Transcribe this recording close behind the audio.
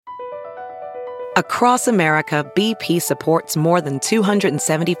Across America, BP supports more than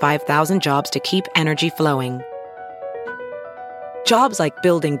 275,000 jobs to keep energy flowing. Jobs like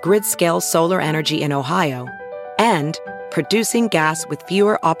building grid-scale solar energy in Ohio and producing gas with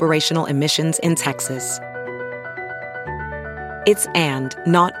fewer operational emissions in Texas. It's and,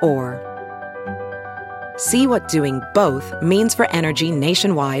 not or. See what doing both means for energy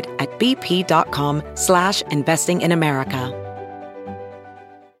nationwide at bp.com/investing in America.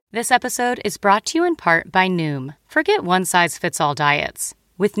 This episode is brought to you in part by Noom. Forget one-size-fits-all diets.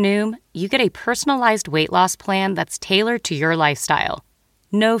 With Noom, you get a personalized weight loss plan that's tailored to your lifestyle.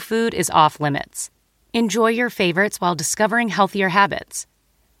 No food is off-limits. Enjoy your favorites while discovering healthier habits.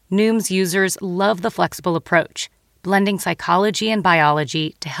 Noom's users love the flexible approach, blending psychology and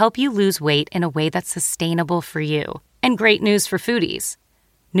biology to help you lose weight in a way that's sustainable for you. And great news for foodies.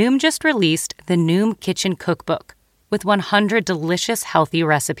 Noom just released the Noom Kitchen Cookbook with 100 delicious, healthy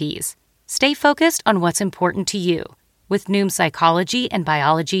recipes. Stay focused on what's important to you with Noom's psychology and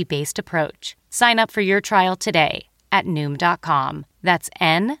biology-based approach. Sign up for your trial today at Noom.com. That's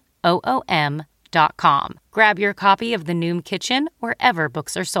NOOM.com. Grab your copy of the Noom Kitchen wherever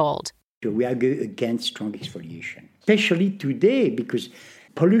books are sold. We are against strong exfoliation, especially today because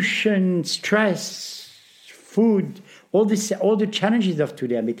pollution, stress, food, all the challenges of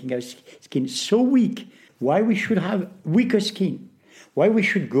today are making our skin so weak. Why we should have weaker skin? Why we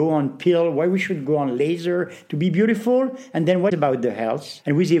should go on pill? Why we should go on laser to be beautiful? And then what about the health?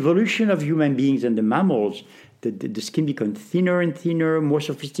 And with the evolution of human beings and the mammals, the skin becomes thinner and thinner. More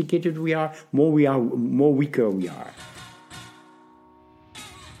sophisticated we are, more weaker we are.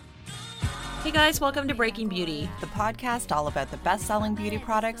 Hey guys, welcome to Breaking Beauty. The podcast all about the best-selling beauty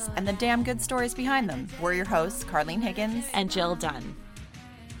products and the damn good stories behind them. We're your hosts, Carlene Higgins And Jill Dunn.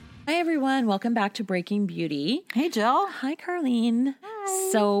 Hi everyone, welcome back to Breaking Beauty. Hey Jill. Hi Carlene.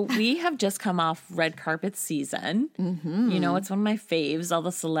 Hi. So we have just come off red carpet season. Mm-hmm. You know, it's one of my faves, all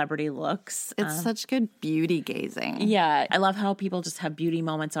the celebrity looks. It's such good beauty gazing. Yeah, I love how people just have beauty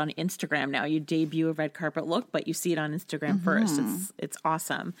moments on Instagram now. You debut a red carpet look, but you see it on Instagram first. It's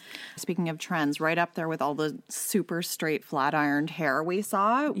awesome. Speaking of trends, right up there with all the super straight flat ironed hair we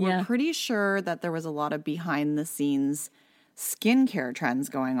saw, we're pretty sure that there was a lot of behind the scenes skincare trends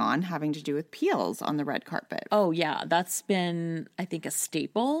going on having to do with peels on the red carpet. Oh yeah, that's been, I think, a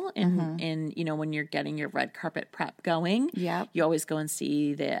staple in you know, when you're getting your red carpet prep going. Yeah, you always go and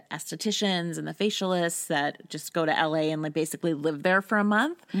see the estheticians and the facialists that just go to LA and like basically live there for a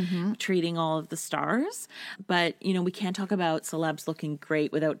month, treating all of the stars. But you know, we can't talk about celebs looking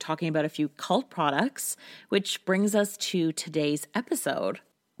great without talking about a few cult products, which brings us to today's episode.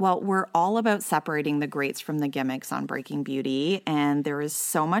 Well, we're all about separating the greats from the gimmicks on Breaking Beauty, and there is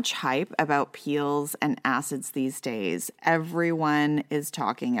so much hype about peels and acids these days. Everyone is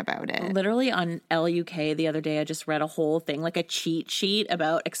talking about it. Literally on LUK the other day, I just read a whole thing, like a cheat sheet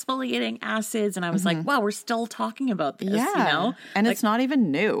about exfoliating acids, and I was like, wow, we're still talking about this, you know? And like, it's not even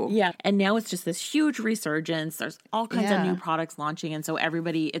new. Yeah, and now it's just this huge resurgence. There's all kinds of new products launching, and so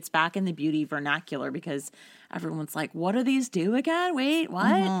everybody, it's back in the beauty vernacular because everyone's like, what do these do again? Wait,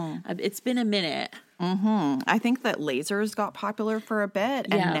 what? It's been a minute. I think that lasers got popular for a bit,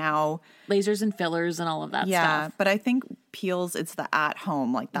 and now lasers and fillers and all of that stuff. Yeah, but I think peels, it's the at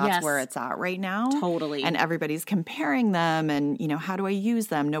home, like that's where it's at right now. Totally. And everybody's comparing them, and you know, how do I use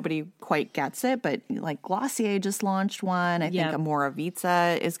them? Nobody quite gets it, but like Glossier just launched one. I think Amora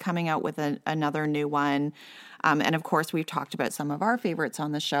Vita is coming out with another new one. And of course, we've talked about some of our favorites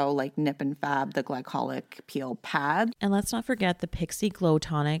on the show, like Nip and Fab, the glycolic peel pad. And let's not forget the Pixie Glow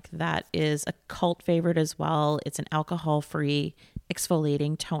Tonic. That is a cult favorite as well. It's an alcohol-free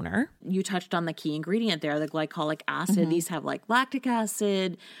exfoliating toner. You touched on the key ingredient there, the glycolic acid. These have like lactic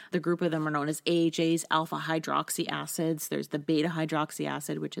acid. The group of them are known as AHAs, alpha hydroxy acids. There's the beta hydroxy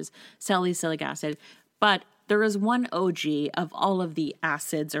acid, which is salicylic acid. But there is one OG of all of the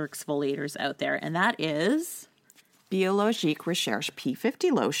acids or exfoliators out there, and that is Biologique Recherche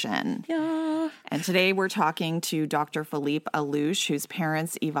P50 lotion. Yeah. And today we're talking to Dr. Philippe Allouche, whose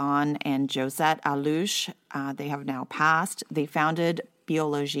parents, Yvonne and Josette Allouche, they have now passed. They founded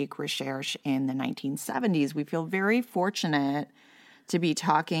Biologique Recherche in the 1970s. We feel very fortunate to be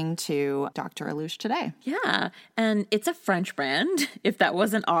talking to Dr. Allouche today. Yeah, and it's a French brand, if that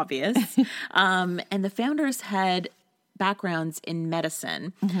wasn't obvious. And the founders had backgrounds in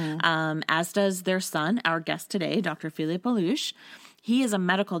medicine, as does their son, our guest today, Dr. Philippe Allouche. He is a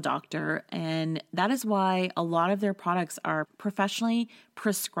medical doctor, and that is why a lot of their products are professionally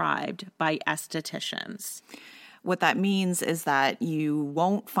prescribed by estheticians. What that means is that you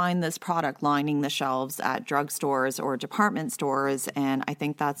won't find this product lining the shelves at drugstores or department stores, and I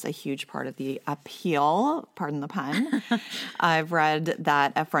think that's a huge part of the appeal, pardon the pun. I've read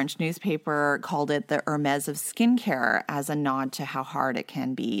that a French newspaper called it the Hermès of skincare as a nod to how hard it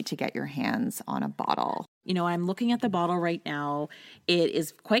can be to get your hands on a bottle. You know, I'm looking at the bottle right now. It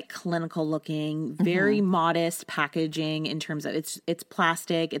is quite clinical looking, very modest packaging in terms of it's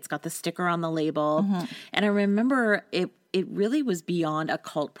plastic. It's got the sticker on the label. And I remember it really was beyond a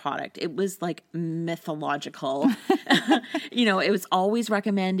cult product. It was like mythological. You know, it was always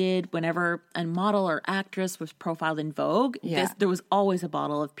recommended whenever a model or actress was profiled in Vogue. There was always a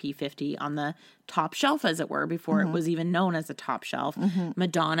bottle of P50 on the top shelf, as it were, before it was even known as a top shelf.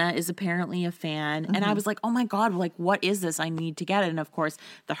 Madonna is apparently a fan. And I was like, oh my God, like, what is this? I need to get it. And of course,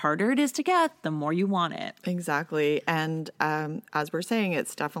 the harder it is to get, the more you want it. Exactly. And as we're saying,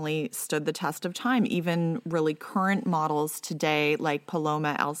 it's definitely stood the test of time. Even really current models today, like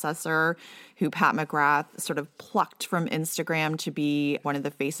Paloma Alcesser, who Pat McGrath sort of plucked from Instagram to be one of the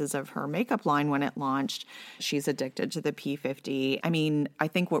faces of her makeup line when it launched. She's addicted to the P50. I mean, I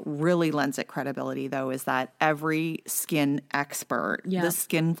think what really lends it credibility, though, is that every skin expert, the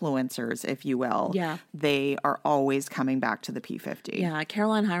skinfluencers, if you will, they are always coming back to the P50. Yeah,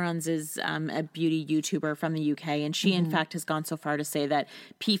 Caroline Hirons is a beauty YouTuber from the UK, and she, in fact, has gone so far to say that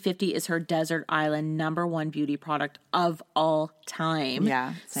P50 is her desert island #1 beauty product of all time.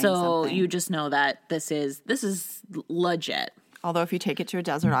 Yeah, so you just know that this is legit. Although if you take it to a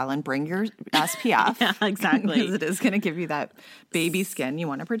desert island, bring your SPF. Yeah, exactly. Because it is going to give you that baby skin you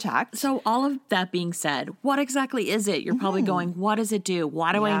want to protect. So all of that being said, what exactly is it? You're probably going, what does it do?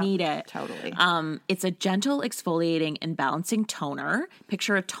 Why do I need it? Totally. It's a gentle exfoliating and balancing toner.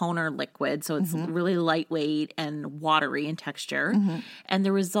 Picture a toner liquid. So it's really lightweight and watery in texture. And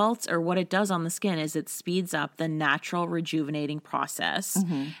the results, or what it does on the skin, is it speeds up the natural rejuvenating process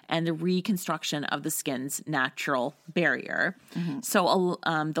and the reconstruction of the skin's natural barrier. So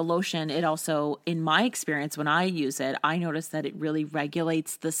the lotion, it also, in my experience, when I use it, I notice that it really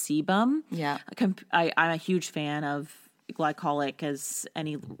regulates the sebum. Yeah. I'm a huge fan of glycolic, as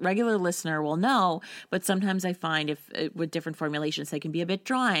any regular listener will know, but sometimes I find with different formulations, they can be a bit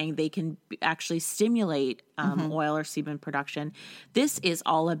drying. They can actually stimulate oil or sebum production. This is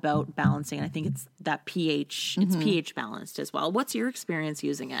all about balancing. I think it's that pH, it's pH balanced as well. What's your experience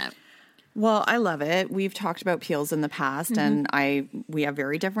using it? Well, I love it. We've talked about peels in the past, and we have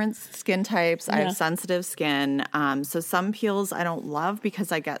very different skin types. I have sensitive skin. So some peels I don't love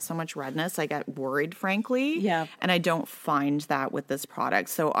because I get so much redness. I get worried, frankly. Yeah. And I don't find that with this product.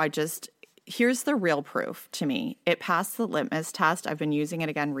 So here's the real proof to me. It passed the litmus test. I've been using it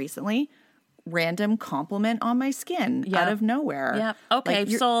again recently. Random compliment on my skin out of nowhere. Yeah. Okay,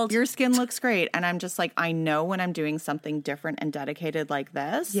 like, sold. Your skin looks great. And I'm just like, I know when I'm doing something different and dedicated like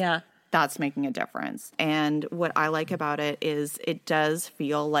this. Yeah. That's making a difference. And what I like about it is it does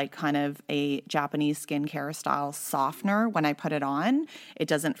feel like kind of a Japanese skincare style softener when I put it on. It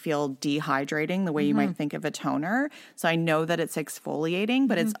doesn't feel dehydrating the way you might think of a toner. So I know that it's exfoliating,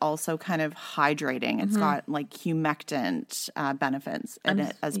 but it's also kind of hydrating. It's got like humectant benefits in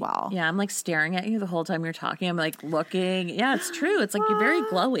it as well. Yeah, I'm like staring at you the whole time you're talking. I'm like looking. Yeah, it's true. It's like you're very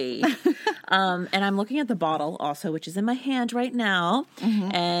glowy. And I'm looking at the bottle also, which is in my hand right now.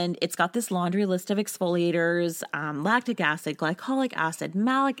 And it's got this laundry list of exfoliators, lactic acid, glycolic acid,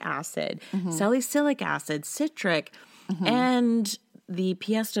 malic acid, salicylic acid, citric, and the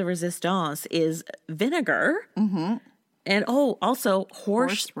pièce de résistance is vinegar. And also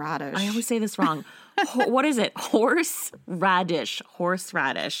horseradish. I always say this wrong. What is it? Horseradish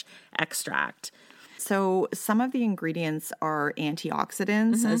extract. So some of the ingredients are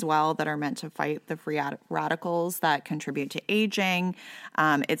antioxidants as well that are meant to fight the free radicals that contribute to aging.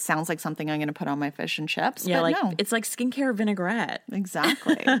 It sounds like something I'm going to put on my fish and chips, but no. It's like skincare vinaigrette.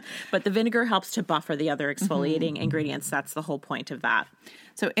 Exactly. But the vinegar helps to buffer the other exfoliating ingredients. That's the whole point of that.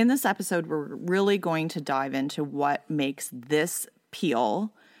 So in this episode, we're really going to dive into what makes this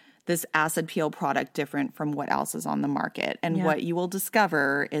acid peel product different from what else is on the market. And what you will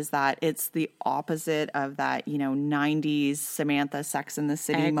discover is that it's the opposite of that, 90s Samantha Sex and the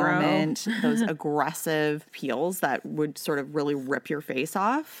City moment, those aggressive peels that would sort of really rip your face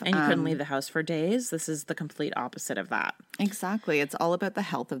off. And you couldn't leave the house for days. This is the complete opposite of that. Exactly. It's all about the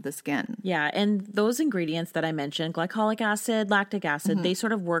health of the skin. Yeah. And those ingredients that I mentioned, glycolic acid, lactic acid, they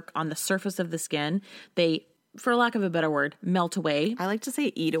sort of work on the surface of the skin. They, for lack of a better word, melt away. I like to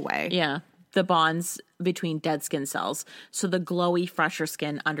say eat away. Yeah. the bonds between dead skin cells. So the glowy, fresher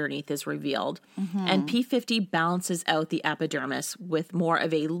skin underneath is revealed. And P50 balances out the epidermis with more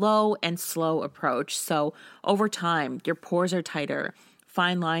of a low and slow approach. So over time, your pores are tighter,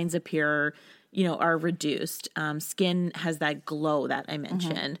 fine lines appear, are reduced. Skin has that glow that I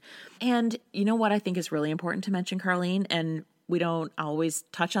mentioned. And you know what I think is really important to mention, Carlene, and we don't always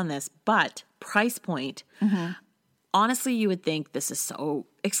touch on this, but price point. Honestly, you would think this is so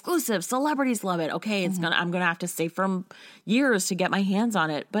exclusive. Celebrities love it. Okay, I'm gonna have to save from years to get my hands on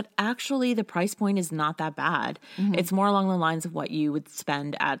it. But actually, the price point is not that bad. It's more along the lines of what you would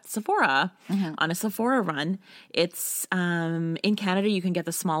spend at Sephora on a Sephora run. It's in Canada, you can get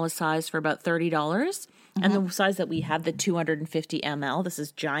the smallest size for about $30. And the size that we have, the 250 ml, this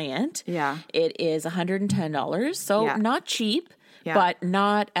is giant. Yeah. It is $110. So not cheap. Yeah. But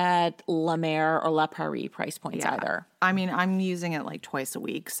not at La Mer or La Prairie price points either. I mean, I'm using it like twice a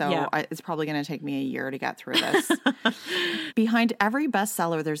week, so it's probably going to take me a year to get through this. Behind every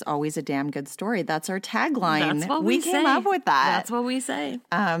bestseller, there's always a damn good story. That's our tagline. That's what we came up with that. That's what we say.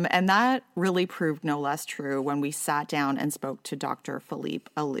 And that really proved no less true when we sat down and spoke to Dr.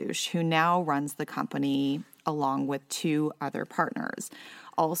 Philippe Allouche, who now runs the company along with 2 other partners.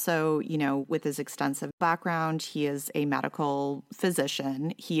 Also, with his extensive background, he is a medical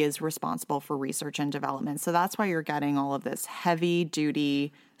physician. He is responsible for research and development. So that's why you're getting all of this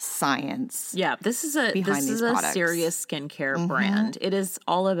heavy-duty science. Yeah, this is a serious skincare brand. It is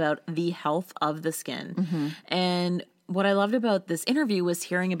all about the health of the skin. And what I loved about this interview was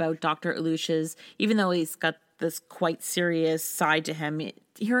hearing about Dr. Allouche's, even though he's got this quite serious side to him,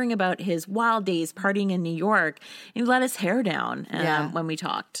 hearing about his wild days partying in New York. He let his hair down when we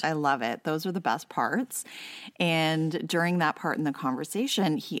talked. I love it. Those are the best parts. And during that part in the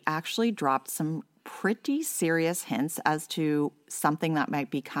conversation, he actually dropped some pretty serious hints as to something that might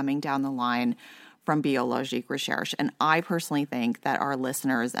be coming down the line from Biologique Recherche. And I personally think that our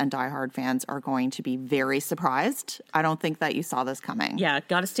listeners and diehard fans are going to be very surprised. I don't think that you saw this coming. Yeah,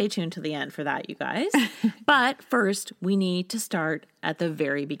 got to stay tuned to the end for that, you guys. But first, we need to start at the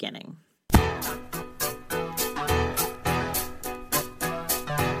very beginning.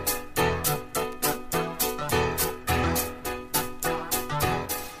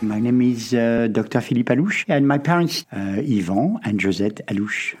 My name is Dr. Philippe Allouche, and my parents, Yvan and Josette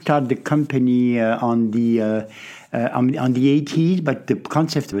Allouche, started the company on the 80s, but the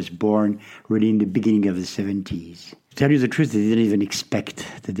concept was born really in the beginning of the 70s. To tell you the truth, they didn't even expect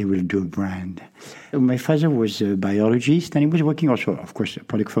that they will do a brand. My father was a biologist, and he was working also, of course, a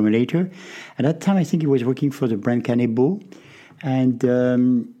product formulator. At that time, I think he was working for the brand Canebo, and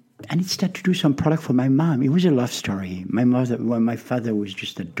he started to do some product for my mom. It was a love story. My father was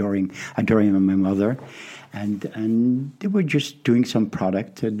just adoring my mother. And they were just doing some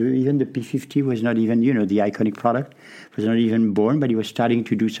product. Even the P50 was not even, the iconic product was not even born, but he was starting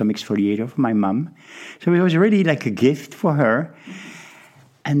to do some exfoliator for my mom. So it was really like a gift for her.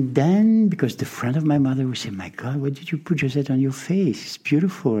 And then, because the friend of my mother would say, "My God, what did you put Josette on your face? It's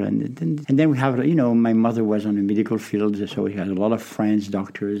beautiful." And then we have, my mother was on the medical field, so we had a lot of friends,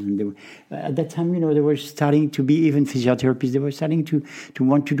 doctors, and they were, at that time, they were starting to be even physiotherapists. They were starting to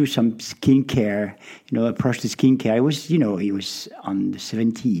want to do some skincare, approach to skincare. It was, it was on the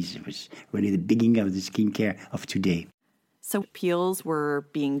 70s. It was really the beginning of the skincare of today. So peels were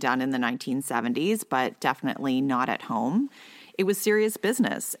being done in the 1970s, but definitely not at home. It was serious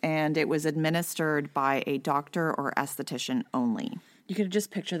business, and it was administered by a doctor or esthetician only. You could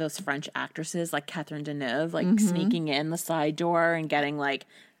just picture those French actresses like Catherine Deneuve, sneaking in the side door and getting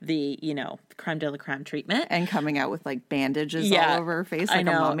the, creme de la creme treatment. And coming out with bandages all over her face like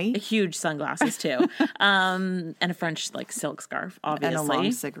a mummy. Huge sunglasses too. And a French silk scarf, obviously. And a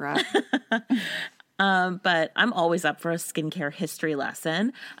long cigarette. But I'm always up for a skincare history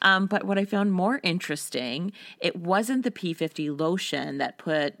lesson. But what I found more interesting, it wasn't the P50 lotion that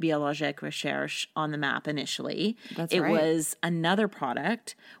put Biologique Recherche on the map initially. That's right. It was another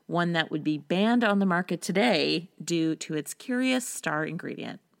product, one that would be banned on the market today due to its curious star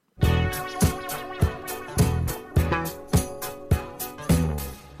ingredient.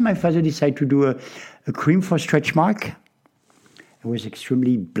 My father decided to do a cream for stretch mark. It was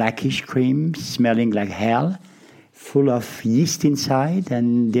extremely blackish cream, smelling like hell, full of yeast inside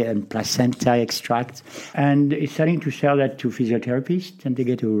and placenta extract. And it's starting to sell that to physiotherapists, and they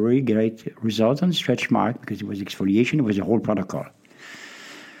get a really great result on stretch mark because it was exfoliation, it was a whole protocol.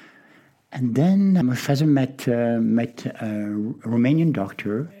 And then my father met a Romanian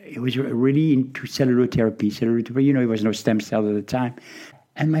doctor. He was really into cellular therapy. There was no stem cell at the time.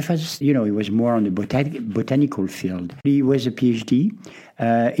 And my father, he was more on the botanical field. He was a PhD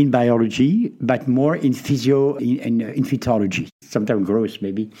in biology, but more in in phytology. Sometimes gross,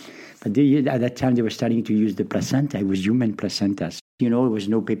 maybe. But at that time, they were starting to use the placenta. It was human placentas. There was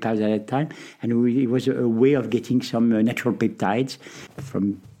no peptides at that time. And it was a way of getting some natural peptides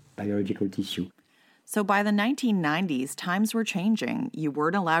from biological tissue. So by the 1990s, times were changing. You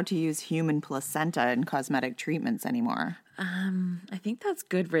weren't allowed to use human placenta in cosmetic treatments anymore. I think that's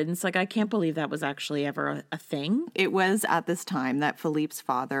good riddance. I can't believe that was actually ever a thing. It was at this time that Philippe's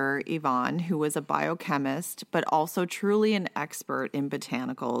father, Yvon, who was a biochemist, but also truly an expert in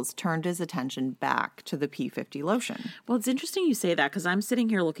botanicals, turned his attention back to the P50 lotion. Well, it's interesting you say that because I'm sitting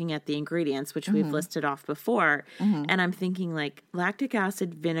here looking at the ingredients, which we've listed off before, and I'm thinking lactic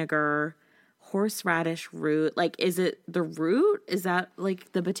acid, vinegar, horseradish root. Is it the root? Is that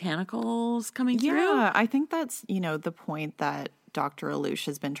the botanicals coming through? Yeah, I think that's, the point that Dr. Allouche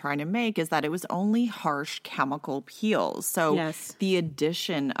has been trying to make is that it was only harsh chemical peels. So the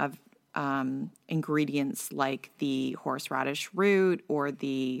addition of ingredients like the horseradish root or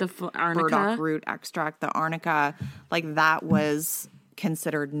the burdock root extract, the arnica, that was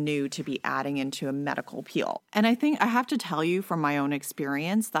considered new to be adding into a medical peel. And I think I have to tell you from my own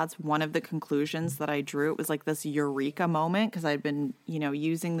experience, that's one of the conclusions that I drew. It was this eureka moment because I'd been,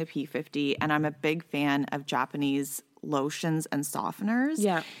 using the P50 and I'm a big fan of Japanese lotions and softeners.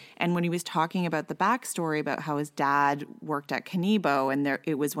 Yeah. And when he was talking about the backstory about how his dad worked at Kanebo and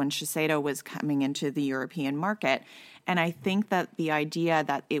it was when Shiseido was coming into the European market. And I think that the idea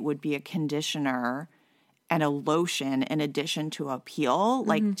that it would be a conditioner and a lotion in addition to a peel,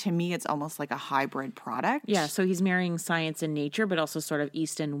 to me, it's almost like a hybrid product. Yeah, so he's marrying science and nature, but also sort of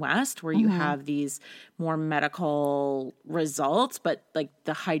East and West, where you have these more medical results, but the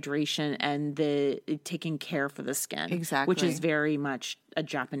hydration and the taking care for the skin. Exactly. Which is very much a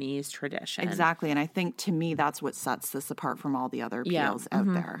Japanese tradition. Exactly. And I think to me, that's what sets this apart from all the other peels out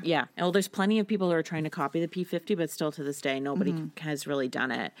there. Yeah. Well, there's plenty of people who are trying to copy the P50, but still to this day, nobody has really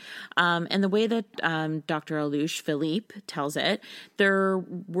done it. And the way that Dr. Allouche, Philippe, tells it, there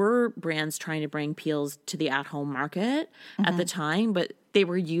were brands trying to bring peels to the at-home market at the time, but they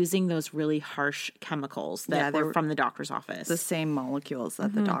were using those really harsh chemicals that were from the doctor's office. The same molecules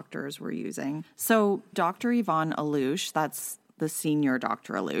that the doctors were using. So Dr. Yvon Allouche, that's the senior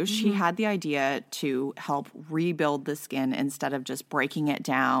Dr. Allouche, he had the idea to help rebuild the skin instead of just breaking it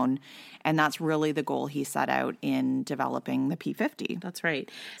down. And that's really the goal he set out in developing the P50. That's right.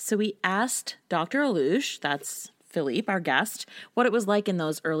 So we asked Dr. Allouche, that's Philippe, our guest, what it was like in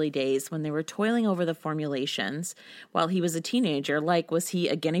those early days when they were toiling over the formulations while he was a teenager. Was he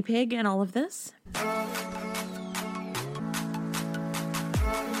a guinea pig in all of this?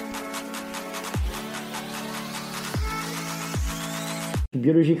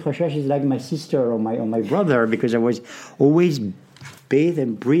 Biologique Recherche is like my sister or my brother because I was always bathed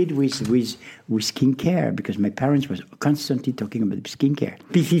and breathed with skincare because my parents was constantly talking about skincare.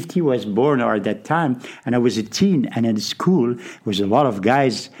 P50 was born at that time and I was a teen and at school there was a lot of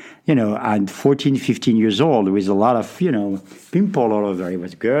guys, and 14, 15 years old with a lot of, pimple all over. It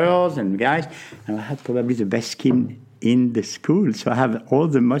was girls and guys and I had probably the best skin in the school. So I have all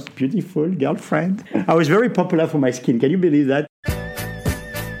the most beautiful girlfriend. I was very popular for my skin. Can you believe that?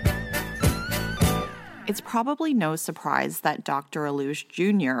 It's probably no surprise that Dr. Allouche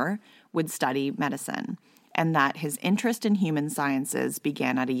Jr. would study medicine and that his interest in human sciences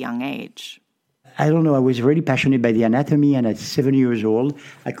began at a young age. I don't know. I was really passionate by the anatomy, and at 7 years old,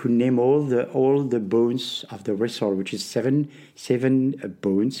 I could name all the bones of the wrist, which is seven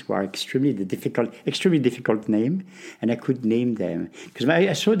bones, who are extremely difficult name, and I could name them because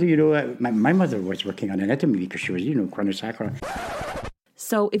I saw my mother was working on anatomy because she was craniosacral.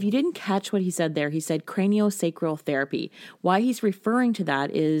 So if you didn't catch what he said there, he said craniosacral therapy. Why he's referring to that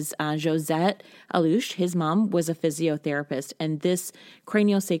is Josette Allouche, his mom, was a physiotherapist, and this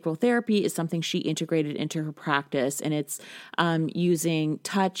craniosacral therapy is something she integrated into her practice, and it's using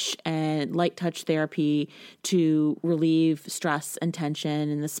touch and light touch therapy to relieve stress and tension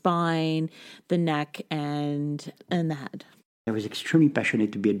in the spine, the neck, and the head. I was extremely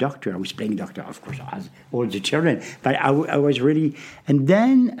passionate to be a doctor. I was playing doctor, of course, as all the children. But I was really... And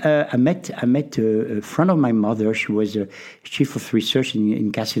then I met a friend of my mother. She was a chief of research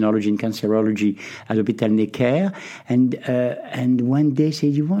in carcinology and cancerology at Hôpital Necker. And one day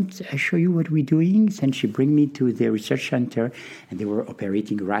said, I show you what we're doing? And she bring me to the research center. And they were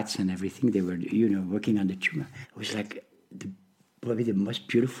operating rats and everything. They were, working on the tumor. It was like probably the most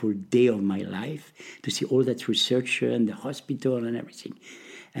beautiful day of my life to see all that research and the hospital and everything.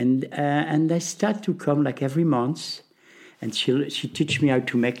 And I start to come every month And she teach me how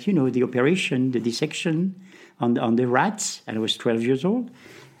to make, the operation, the dissection on the rats. And I was 12 years old.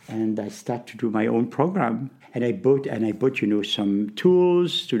 And I started to do my own program. And I bought, some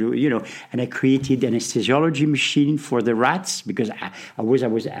tools to do, and I created an anesthesiology machine for the rats because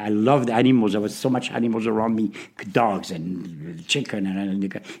I loved animals. There was so much animals around me, dogs and chicken and in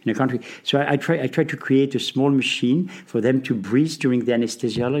the country. So I tried to create a small machine for them to breathe during the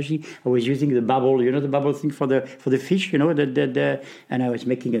anesthesiology. I was using the bubble, the bubble thing for the fish, and I was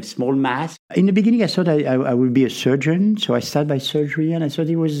making a small mask. In the beginning, I thought I would be a surgeon. So I started by surgery, and I thought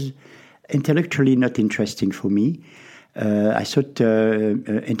it was intellectually not interesting for me. I thought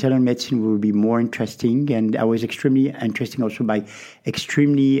internal medicine would be more interesting, and I was extremely interested also by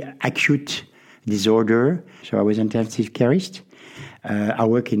extremely acute disorder. So I was intensive carist. I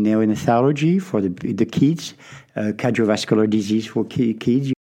work in neonatology for the kids, cardiovascular disease for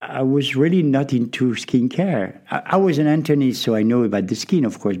kids. I was really not into skincare. I was an internist, so I know about the skin,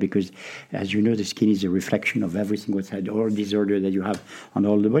 of course, because, as you know, the skin is a reflection of everything, all disorder that you have on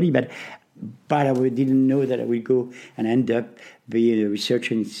all the body. But I didn't know that I would go and end up being a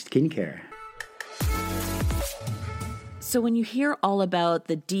researcher in skincare. So when you hear all about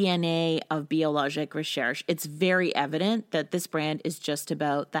the DNA of Biologique Recherche, it's very evident that this brand is just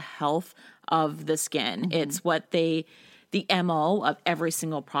about the health of the skin. Mm-hmm. It's the MO of every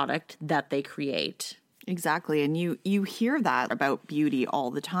single product that they create. Exactly. And you hear that about beauty all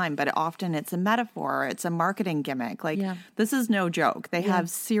the time, but often it's a metaphor. It's a marketing gimmick. This is no joke. They have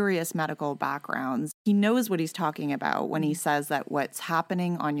serious medical backgrounds. He knows what he's talking about when he says that what's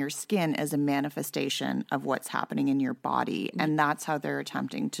happening on your skin is a manifestation of what's happening in your body. And that's how they're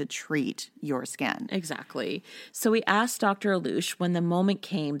attempting to treat your skin. Exactly. So we asked Dr. Allouche when the moment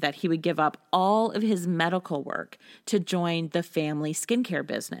came that he would give up all of his medical work to join the family skincare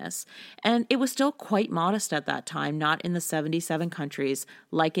business. And it was still quite modest at that time, not in the 77 countries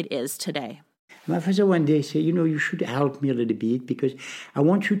like it is today. My father one day said, you should help me a little bit because I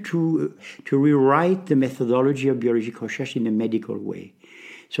want you to rewrite the methodology of Biologique Recherche in a medical way.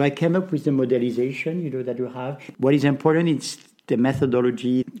 So I came up with the modelization, that you have. What is important is the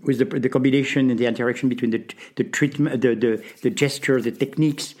methodology with the combination and the interaction between the treatment, the gesture, the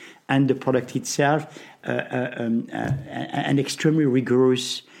techniques, and the product itself, an extremely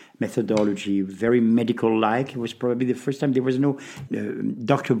rigorous methodology, very medical-like. It was probably the first time there was no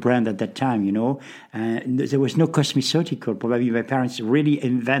doctor brand at that time, there was no cosmeceutical. Probably my parents really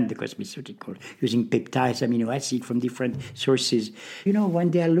invent the cosmeceutical using peptides, amino acid from different sources. One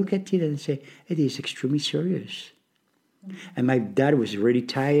day I look at it and say, it is extremely serious. And my dad was really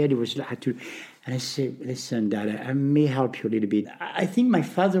tired. And I said, listen, Dad, I may help you a little bit. I think my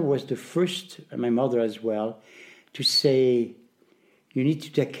father was the first, and my mother as well, to say, you need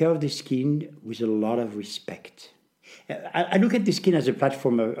to take care of the skin with a lot of respect. I look at the skin as a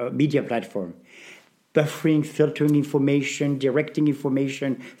platform, a media platform. Buffering, filtering information, directing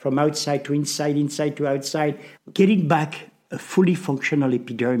information from outside to inside, inside to outside. Getting back a fully functional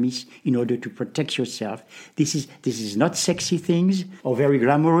epidermis in order to protect yourself. This is not sexy things or very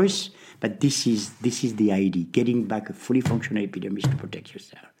glamorous, but this is the idea. Getting back a fully functional epidermis to protect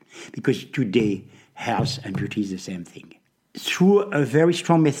yourself. Because today, health and beauty is the same thing. Through a very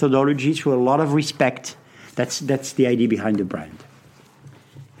strong methodology, through a lot of respect, that's the idea behind the brand.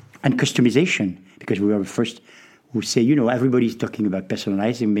 And customization, because we were the first who say, everybody's talking about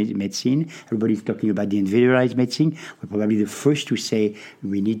personalized medicine, everybody's talking about the individualized medicine. We're probably the first to say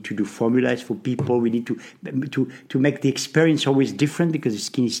we need to do formulas for people, we need to make the experience always different because the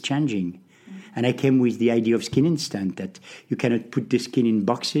skin is changing. And I came with the idea of Skin Instant, that you cannot put the skin in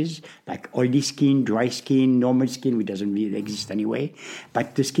boxes, like oily skin, dry skin, normal skin, which doesn't really exist anyway.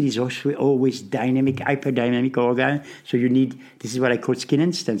 But the skin is also always dynamic, hyperdynamic organ. So this is what I call Skin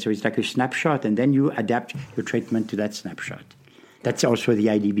Instant. So it's like a snapshot, and then you adapt your treatment to that snapshot. That's also the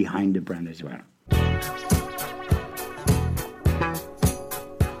idea behind the brand as well.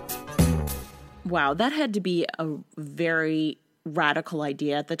 Wow, that had to be a very radical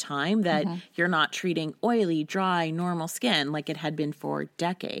idea at the time, that you're not treating oily, dry, normal skin like it had been for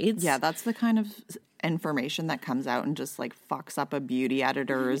decades. Yeah, that's the kind of information that comes out and just fucks up a beauty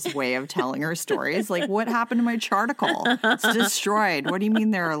editor's way of telling her stories. What happened to my charticle? It's destroyed. What do you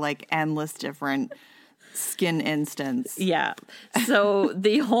mean there are endless different skin instants? Yeah. So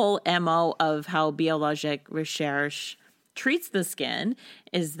the whole MO of how Biologique Recherche treats the skin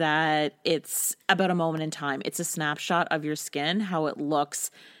is that it's about a moment in time. It's a snapshot of your skin, how it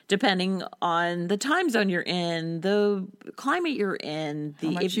looks depending on the time zone you're in, the climate you're in,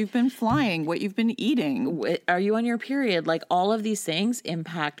 how much you've been flying, what you've been eating. Are you on your period? Like, all of these things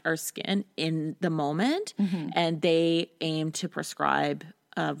impact our skin in the moment, and they aim to prescribe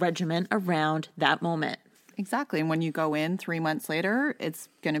a regimen around that moment. Exactly. And when you go in 3 months later, it's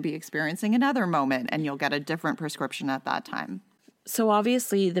going to be experiencing another moment, and you'll get a different prescription at that time. So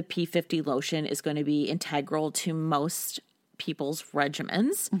obviously the P50 lotion is going to be integral to most people's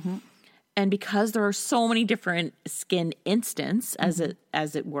regimens. And because there are so many different skin instants, as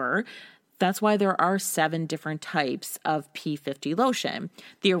it were, that's why there are 7 different types of P50 lotion.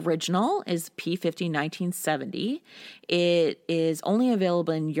 The original is P50 1970. It is only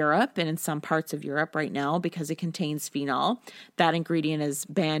available in Europe and in some parts of Europe right now because it contains phenol. That ingredient is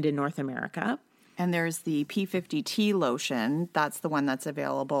banned in North America. And there's the P50T lotion. That's the one that's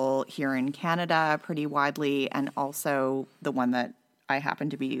available here in Canada pretty widely, and also the one that I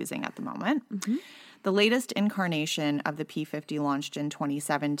happen to be using at the moment. The latest incarnation of the P50 launched in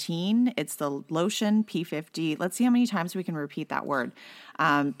 2017. It's the lotion P50. Let's see how many times we can repeat that word.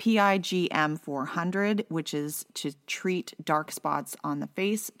 PIGM 400, which is to treat dark spots on the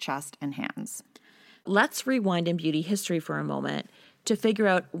face, chest, and hands. Let's rewind in beauty history for a moment to figure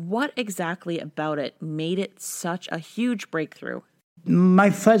out what exactly about it made it such a huge breakthrough.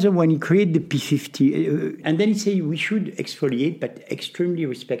 My father, when he created the P50, and then he said we should exfoliate, but extremely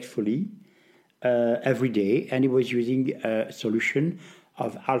respectfully every day. And he was using a solution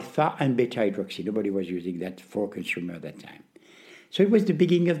of alpha and beta hydroxy. Nobody was using that for consumer at that time. So it was the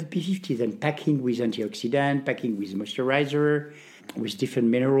beginning of the P50, then packing with antioxidant, packing with moisturizer, with different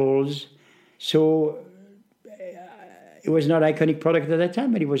minerals. So it was not an iconic product at that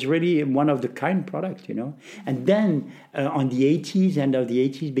time, but it was really one of the kind product, And then on the 80s, end of the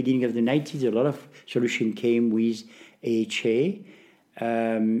 80s, beginning of the 90s, a lot of solution came with AHA.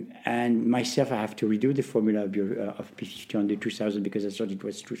 And myself, I have to redo the formula of P50 on the 2000 because I thought it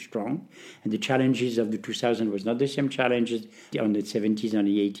was too strong. And the challenges of the 2000 was not the same challenges on the 70s and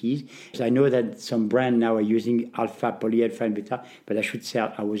the 80s. So I know that some brand now are using alpha, polyalpha, and beta, but I should say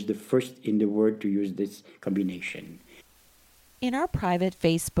I was the first in the world to use this combination. In our private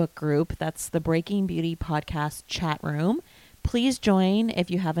Facebook group, that's the Breaking Beauty Podcast chat room, please join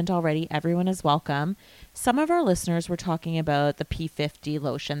if you haven't already. Everyone is welcome. Some of our listeners were talking about the P50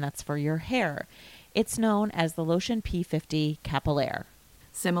 lotion that's for your hair. It's known as the lotion P50 Capillaire.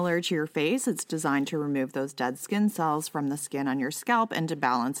 Similar to your face, it's designed to remove those dead skin cells from the skin on your scalp and to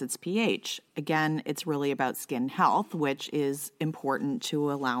balance its pH. Again, it's really about skin health, which is important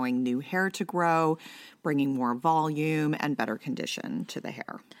to allowing new hair to grow, bringing more volume and better condition to the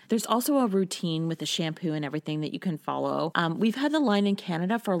hair. There's also a routine with the shampoo and everything that you can follow. We've had the line in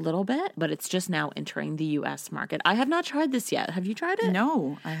Canada for a little bit, but it's just now entering the U.S. market. I have not tried this yet. Have you tried it?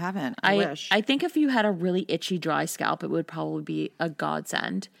 No, I haven't. I wish. I think if you had a really itchy, dry scalp, it would probably be a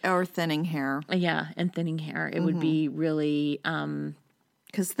godsend. Or thinning hair. Yeah, and thinning hair. It would be really...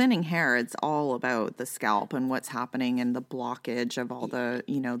 Because thinning hair, it's all about the scalp and what's happening and the blockage of all the,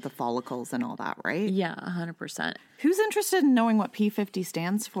 the follicles and all that, right? Yeah, 100%. Who's interested in knowing what P50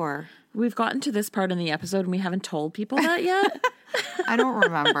 stands for? We've gotten to this part in the episode and we haven't told people that yet. I don't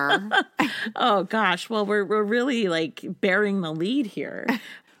remember. Oh, gosh. Well, we're really bearing the lead here.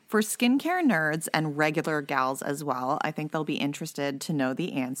 For skincare nerds and regular gals as well, I think they'll be interested to know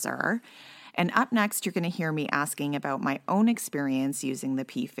the answer. And up next, you're going to hear me asking about my own experience using the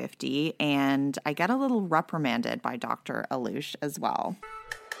P50, and I get a little reprimanded by Dr. Allouche as well.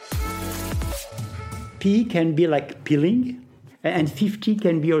 P can be like peeling, and 50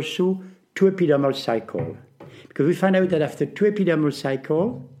 can be also 2 epidermal cycle. Because we find out that after 2 epidermal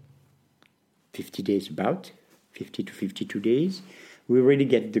cycle, 50 days about, 50 to 52 days, we really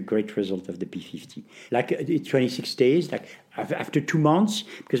get the great result of the P50. Like it's 26 days, like after 2 months,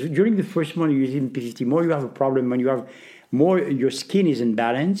 because during the first month you're using P50 more, you have a problem. When you have more, your skin is in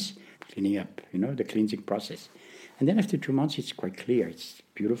balance, cleaning up, the cleansing process. And then after 2 months, it's quite clear. It's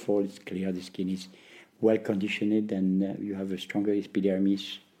beautiful, it's clear, the skin is well conditioned, and you have a stronger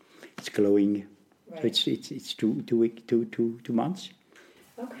epidermis. It's glowing. Right. So it's 2 months.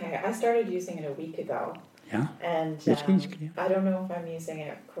 Okay, I started using it a week ago. Yeah. And I don't know if I'm using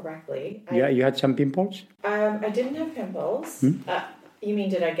it correctly. You had some pimples? I didn't have pimples. You mean,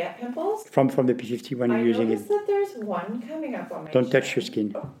 did I get pimples? From the P50 when you're using it? I noticed that there's one coming up on my Don't touch your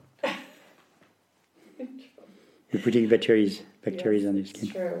skin. Oh. You're putting bacteria yes, on your skin.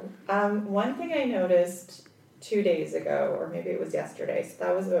 True. One thing I noticed 2 days ago, or maybe it was yesterday, so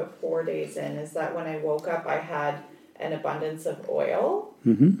that was about 4 days in, is that when I woke up, I had an abundance of oil.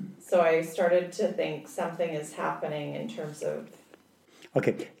 So I started to think something is happening in terms of...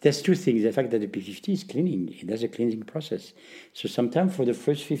 Okay, there's two things. The fact that the P50 is cleaning, it does a cleansing process. So sometimes for the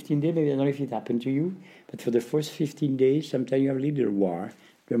first 15 days, maybe I don't know if it happened to you, but for the first 15 days, sometimes you have a little war,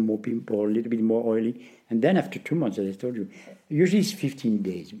 you have more pimple, a little bit more oily. And then after 2 months, as I told you, usually it's 15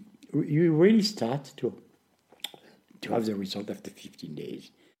 days. You really start to have the result after 15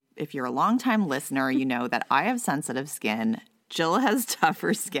 days. If you're a longtime listener, you know that I have sensitive skin. Jill has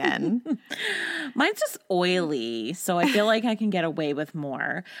tougher skin. Mine's just oily, so I feel like I can get away with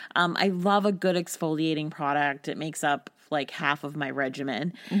more. I love a good exfoliating product. It makes up like half of my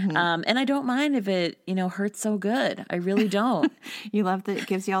regimen. And I don't mind if it, hurts so good. I really don't. You love that it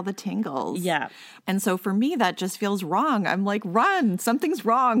gives you all the tingles. Yeah. And so for me, that just feels wrong. I'm like, run, something's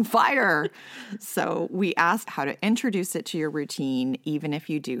wrong, fire. So we asked how to introduce it to your routine, even if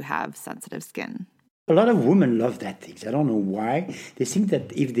you do have sensitive skin. A lot of women love that thing. I don't know why. They think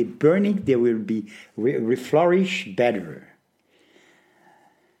that if they burn it, they will be reflourish better.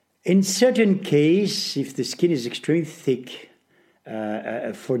 In certain case, if the skin is extremely thick,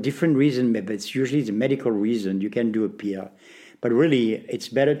 for different reasons, but it's usually the medical reason, you can do a peel. But really, it's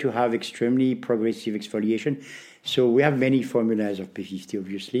better to have extremely progressive exfoliation. So we have many formulas of P50,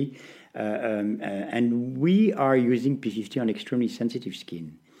 obviously. And we are using P50 on extremely sensitive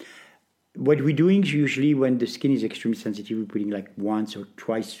skin. What we're doing is usually when the skin is extremely sensitive, we're putting like once or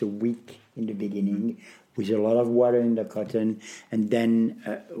twice a week in the beginning with a lot of water in the cotton, and then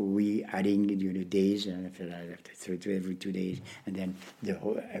we adding days, and after every 2 days, and then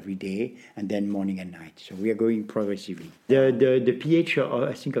every day, and then morning and night. So we are going progressively. The pH,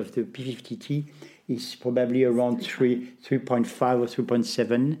 I think, of the P50T is probably around 3.5 or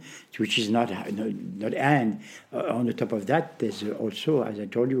 3.7, which is not. And on the top of that, there's also, as I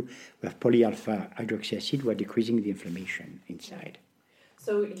told you, we have polyalpha hydroxy acid. We're decreasing the inflammation inside.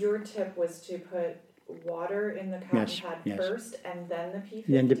 So your tip was to put water in the cotton pad first, and then the P50?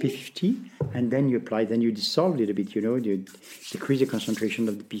 Then the P50, and then you apply, then you dissolve a little bit, you decrease the concentration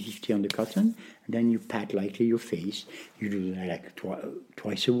of the P50 on the cotton, and then you pat lightly your face. You do that like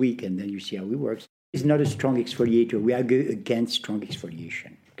twice a week, and then you see how it works. It's not a strong exfoliator. We are against strong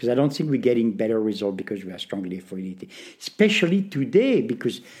exfoliation, because I don't think we're getting better result because we are strongly exfoliating, especially today,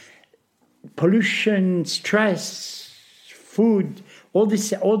 because pollution, stress, food, all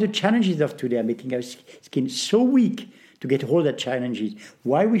the challenges of today are making our skin so weak to get all the challenges.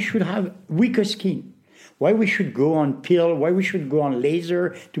 Why we should have weaker skin? Why we should go on pill? Why we should go on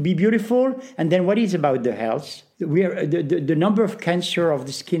laser to be beautiful? And then what is about the health? We are the number of cancer of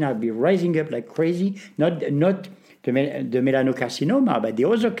the skin are be rising up like crazy. Not the melanocarcinoma, but the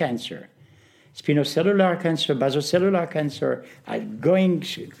other cancer. Spinocellular cancer, basocellular cancer are going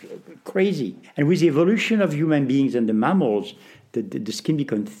crazy. And with the evolution of human beings and the mammals, the skin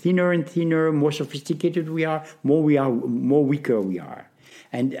becomes thinner and thinner, more sophisticated we are, more weaker we are.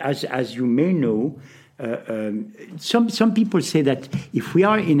 And as you may know, some people say that if we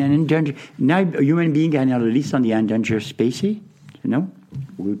are in an endangered, now a human being are on a list on the endangered species, we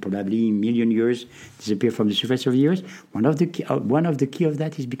will probably in million years disappear from the surface of the earth. One of the key of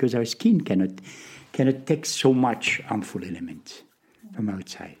that is because our skin cannot take so much harmful elements from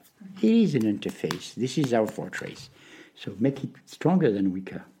outside. It is an interface. This is our fortress. So make it stronger than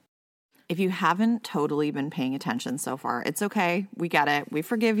weaker. If you haven't totally been paying attention so far, it's okay. We get it. We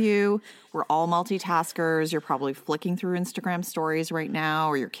forgive you. We're all multitaskers. You're probably flicking through Instagram stories right now,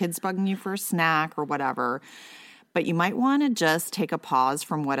 or your kid's bugging you for a snack or whatever. But you might want to just take a pause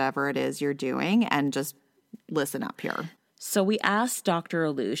from whatever it is you're doing and just listen up here. So we asked Dr.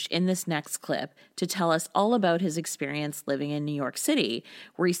 Allouche in this next clip to tell us all about his experience living in New York City,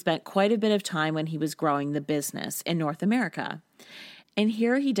 where he spent quite a bit of time when he was growing the business in North America. And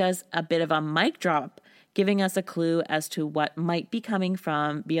here he does a bit of a mic drop, giving us a clue as to what might be coming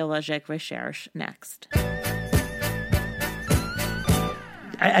from Biologique Recherche next.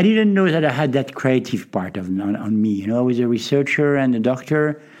 I didn't know that I had that creative part on me. I was a researcher and a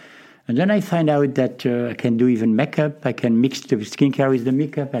doctor. And then I find out that I can do even makeup. I can mix the skincare with the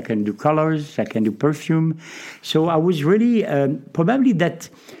makeup. I can do colors. I can do perfume. So I was really probably that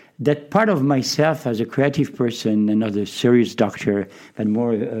part of myself as a creative person, and not a serious doctor, but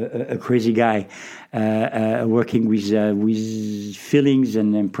more a crazy guy working with feelings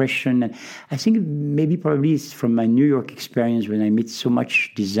and impression. And I think maybe probably it's from my New York experience when I meet so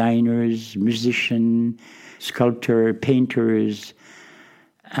much designers, musicians, sculptors, painters.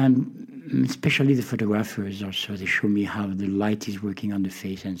 Especially the photographers also, they show me how the light is working on the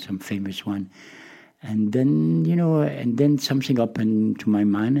face, and some famous one. And then, and then something opened to my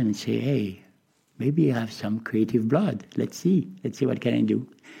mind and I say, hey, maybe I have some creative blood. Let's see what can I do.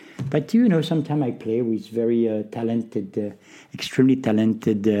 But sometimes I play with very talented, extremely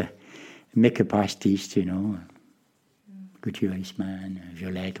talented makeup artists. Gucci Weissman,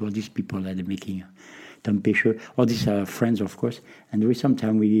 Violette, all these people that are making Tom Pescher. All these are friends, of course. And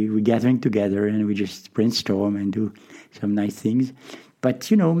sometimes we gathering together and we just brainstorm and do some nice things. But,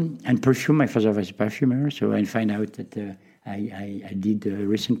 and perfume, my father was a perfumer, so I find out that I did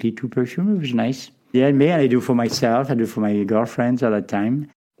recently 2 perfumes. It was nice. Yeah, I do for myself. I do for my girlfriends all the time.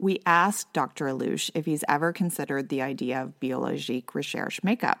 We asked Dr. Allouche if he's ever considered the idea of Biologique Recherche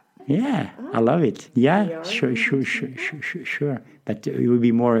makeup. Yeah, I love it. Yeah, sure. But it would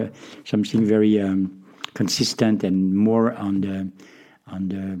be more something very consistent and more on the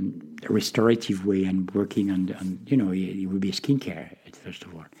restorative way and working on it would be skincare first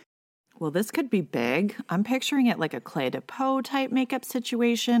of all. Well, this could be big. I'm picturing it like a Clé de Peau type makeup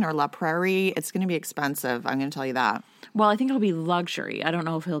situation or La Prairie. It's going to be expensive. I'm going to tell you that. Well, I think it'll be luxury. I don't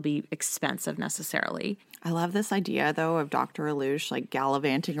know if it'll be expensive necessarily. I love this idea, though, of Dr. Allouche, like,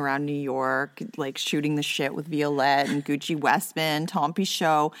 gallivanting around New York, like, shooting the shit with Violette and Gucci Weissman, Tom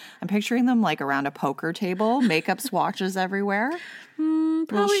Pichot. I'm picturing them, like, around a poker table, makeup swatches everywhere.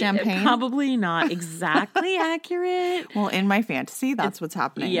 Probably champagne. Probably not exactly accurate. Well, in my fantasy, that's what's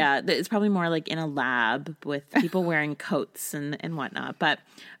happening. Yeah, it's probably more like in a lab with people wearing coats and whatnot. But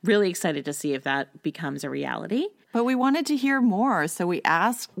really excited to see if that becomes a reality. But we wanted to hear more, so we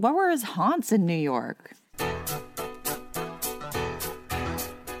asked, what were his haunts in New York?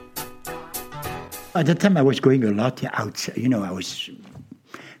 At the time, I was going a lot outside. I was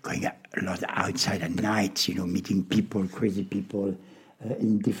going a lot outside at night, meeting people, crazy people,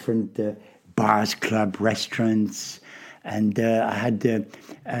 in different bars, clubs, restaurants. And I had the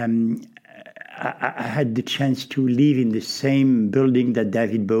chance to live in the same building that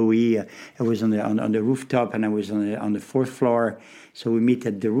David Bowie. I was on the rooftop, and I was on the 4th floor. So we meet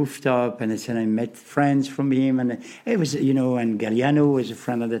at the rooftop, and then I met friends from him, and it was, and Galliano was a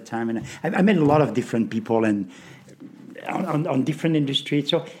friend at the time, and I met a lot of different people and on different industries.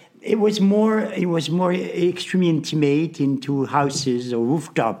 So it was more extremely intimate into houses or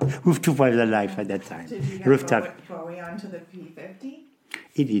rooftop. Rooftop was the life at that time. Did you get Rooftop. Bowie onto the P50?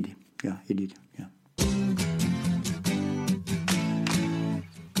 He did. Yeah, he did. Yeah.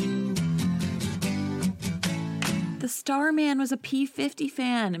 The Starman was a P50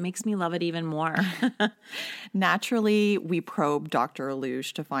 fan. It makes me love it even more. Naturally, we probed Dr.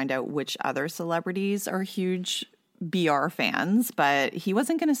 Allouche to find out which other celebrities are huge BR fans, but he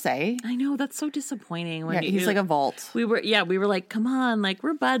wasn't going to say. I know, that's so disappointing. When he's like a vault. We were like, come on, like,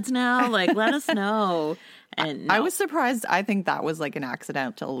 we're buds now. Like, let us know. And no. I was surprised. I think that was like an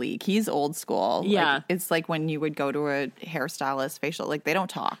accidental leak. He's old school. Yeah. Like, it's like when you would go to a hairstylist, facial, like they don't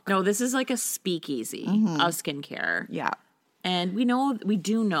talk. No, this is like a speakeasy of skincare. Yeah. And we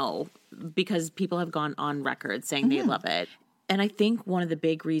do know because people have gone on record saying they love it. And I think one of the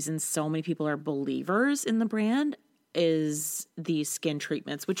big reasons so many people are believers in the brand is the skin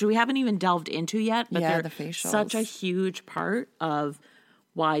treatments, which we haven't even delved into yet, but they're the facials. Such a huge part of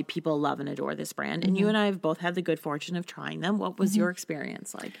why people love and adore this brand. And you and I have both had the good fortune of trying them. What was your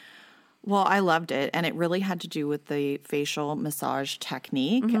experience like? Well, I loved it, and it really had to do with the facial massage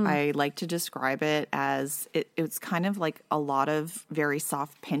technique. I like to describe it as it's kind of like a lot of very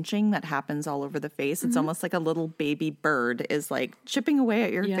soft pinching that happens all over the face. It's almost like a little baby bird is like chipping away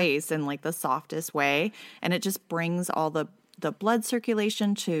at your face in like the softest way, and it just brings all the blood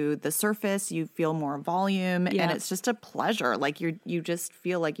circulation to the surface. You feel more volume, and it's just a pleasure. Like you just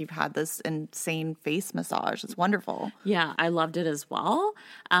feel like you've had this insane face massage. It's wonderful. Yeah, I loved it as well.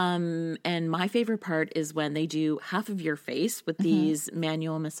 And my favorite part is when they do half of your face with these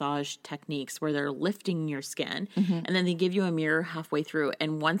manual massage techniques where they're lifting your skin, and then they give you a mirror halfway through,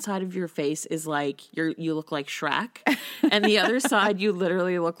 and one side of your face is like you look like Shrek, and the other side you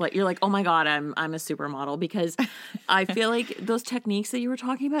literally look like you're like, oh my god, I'm a supermodel, because I feel like those techniques that you were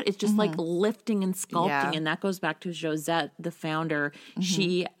talking about, it's just like lifting and sculpting, and that goes back to Josette, the founder.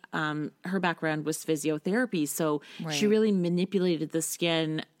 She her background was physiotherapy, so she really manipulated the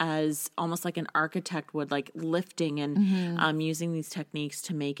skin as almost like an architect would, like lifting and using these techniques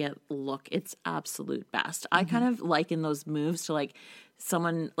to make it look its absolute best. I kind of liken those moves to like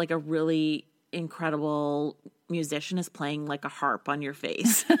someone, like a really incredible musician is playing like a harp on your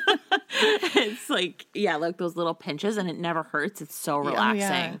face. It's like, like those little pinches, and it never hurts. It's so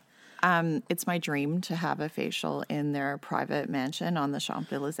relaxing. It's my dream to have a facial in their private mansion on the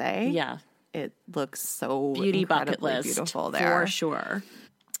Champs-Élysées. Yeah. It looks so beauty bucket incredibly list beautiful there. For sure.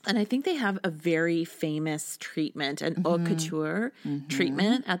 And I think they have a very famous treatment, an haute couture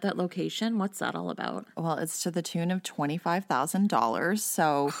treatment at that location. What's that all about? Well, it's to the tune of $25,000.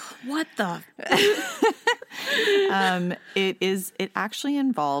 So what the? It actually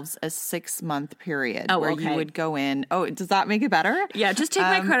involves a 6-month period where you would go in. Oh, does that make it better? Yeah, just take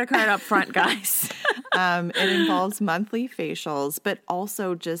my credit card up front, guys. It involves monthly facials, but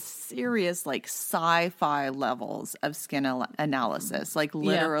also just serious like sci-fi levels of skin analysis, like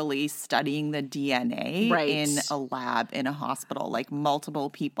literally studying the DNA in a lab, in a hospital, like multiple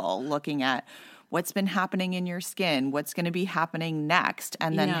people looking at what's been happening in your skin, what's going to be happening next,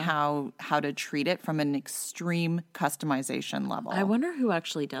 and then how to treat it from an extreme customization level. I wonder who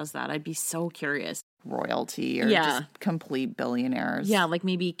actually does that. I'd be so curious. Royalty or just complete billionaires. Yeah, like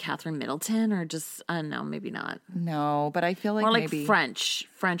maybe Catherine Middleton or just, no, maybe not. No, but I feel like or like maybe French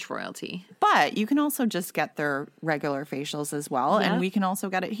royalty. But you can also just get their regular facials as well, and we can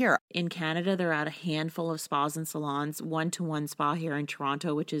also get it here. In Canada, they're at a handful of spas and salons, one-to-one spa here in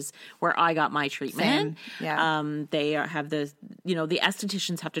Toronto, which is where I got my treatment. Same. Yeah. They have the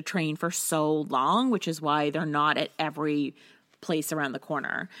estheticians have to train for so long, which is why they're not at every place around the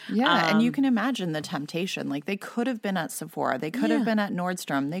corner. Yeah, and you can imagine the temptation. Like they could have been at Sephora, they could have been at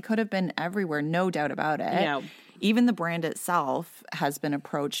Nordstrom, they could have been everywhere, no doubt about it. Yeah. Even the brand itself has been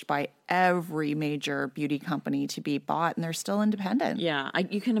approached by every major beauty company to be bought, and they're still independent. Yeah,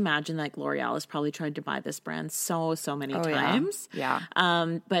 you can imagine like L'Oreal has probably tried to buy this brand so many times. Yeah.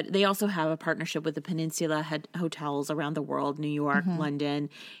 But they also have a partnership with the Peninsula hotels around the world, New York,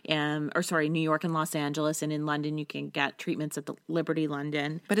 London, New York and Los Angeles. And in London, you can get treatments at the Liberty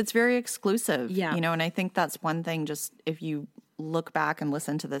London. But it's very exclusive. Yeah. And I think that's one thing, just if you look back and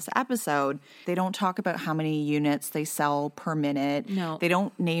listen to this episode, they don't talk about how many units they sell per minute. No. They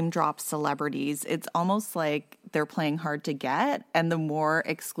don't name drop celebrities. It's almost like they're playing hard to get, and the more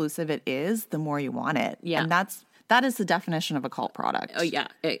exclusive it is, the more you want it. Yeah. And that is the definition of a cult product. Oh, yeah,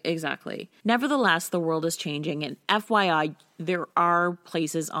 exactly. Nevertheless, the world is changing. And FYI, there are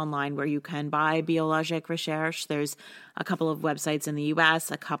places online where you can buy Biologique Recherche. There's a couple of websites in the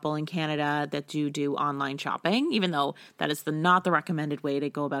U.S., a couple in Canada that do online shopping, even though that is not the recommended way to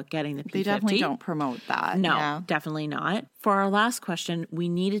go about getting the P50. They definitely don't promote that. No, definitely not. For our last question, we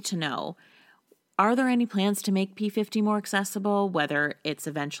needed to know, are there any plans to make P50 more accessible, whether it's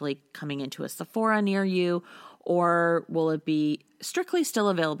eventually coming into a Sephora near you, or will it be strictly still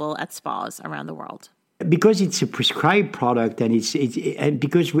available at spas around the world? Because it's a prescribed product, and and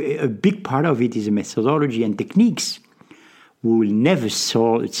because a big part of it is a methodology and techniques, we will never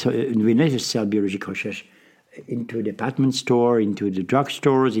sell Biologique Recherche into a department store, into the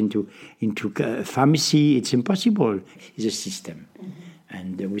drugstores, into a pharmacy. It's impossible. It's a system.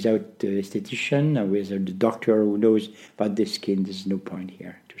 And without the esthetician, or without the doctor who knows about the skin, there's no point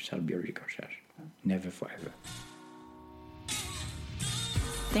here to sell Biologique Recherche. Never forever.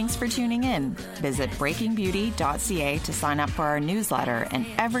 Thanks for tuning in. Visit breakingbeauty.ca to sign up for our newsletter, and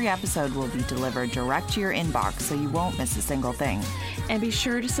every episode will be delivered direct to your inbox so you won't miss a single thing. And be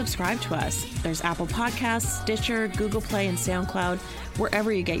sure to subscribe to us. There's Apple Podcasts, Stitcher, Google Play, and SoundCloud,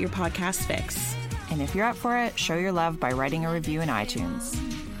 wherever you get your podcast fix. And if you're up for it, show your love by writing a review in iTunes.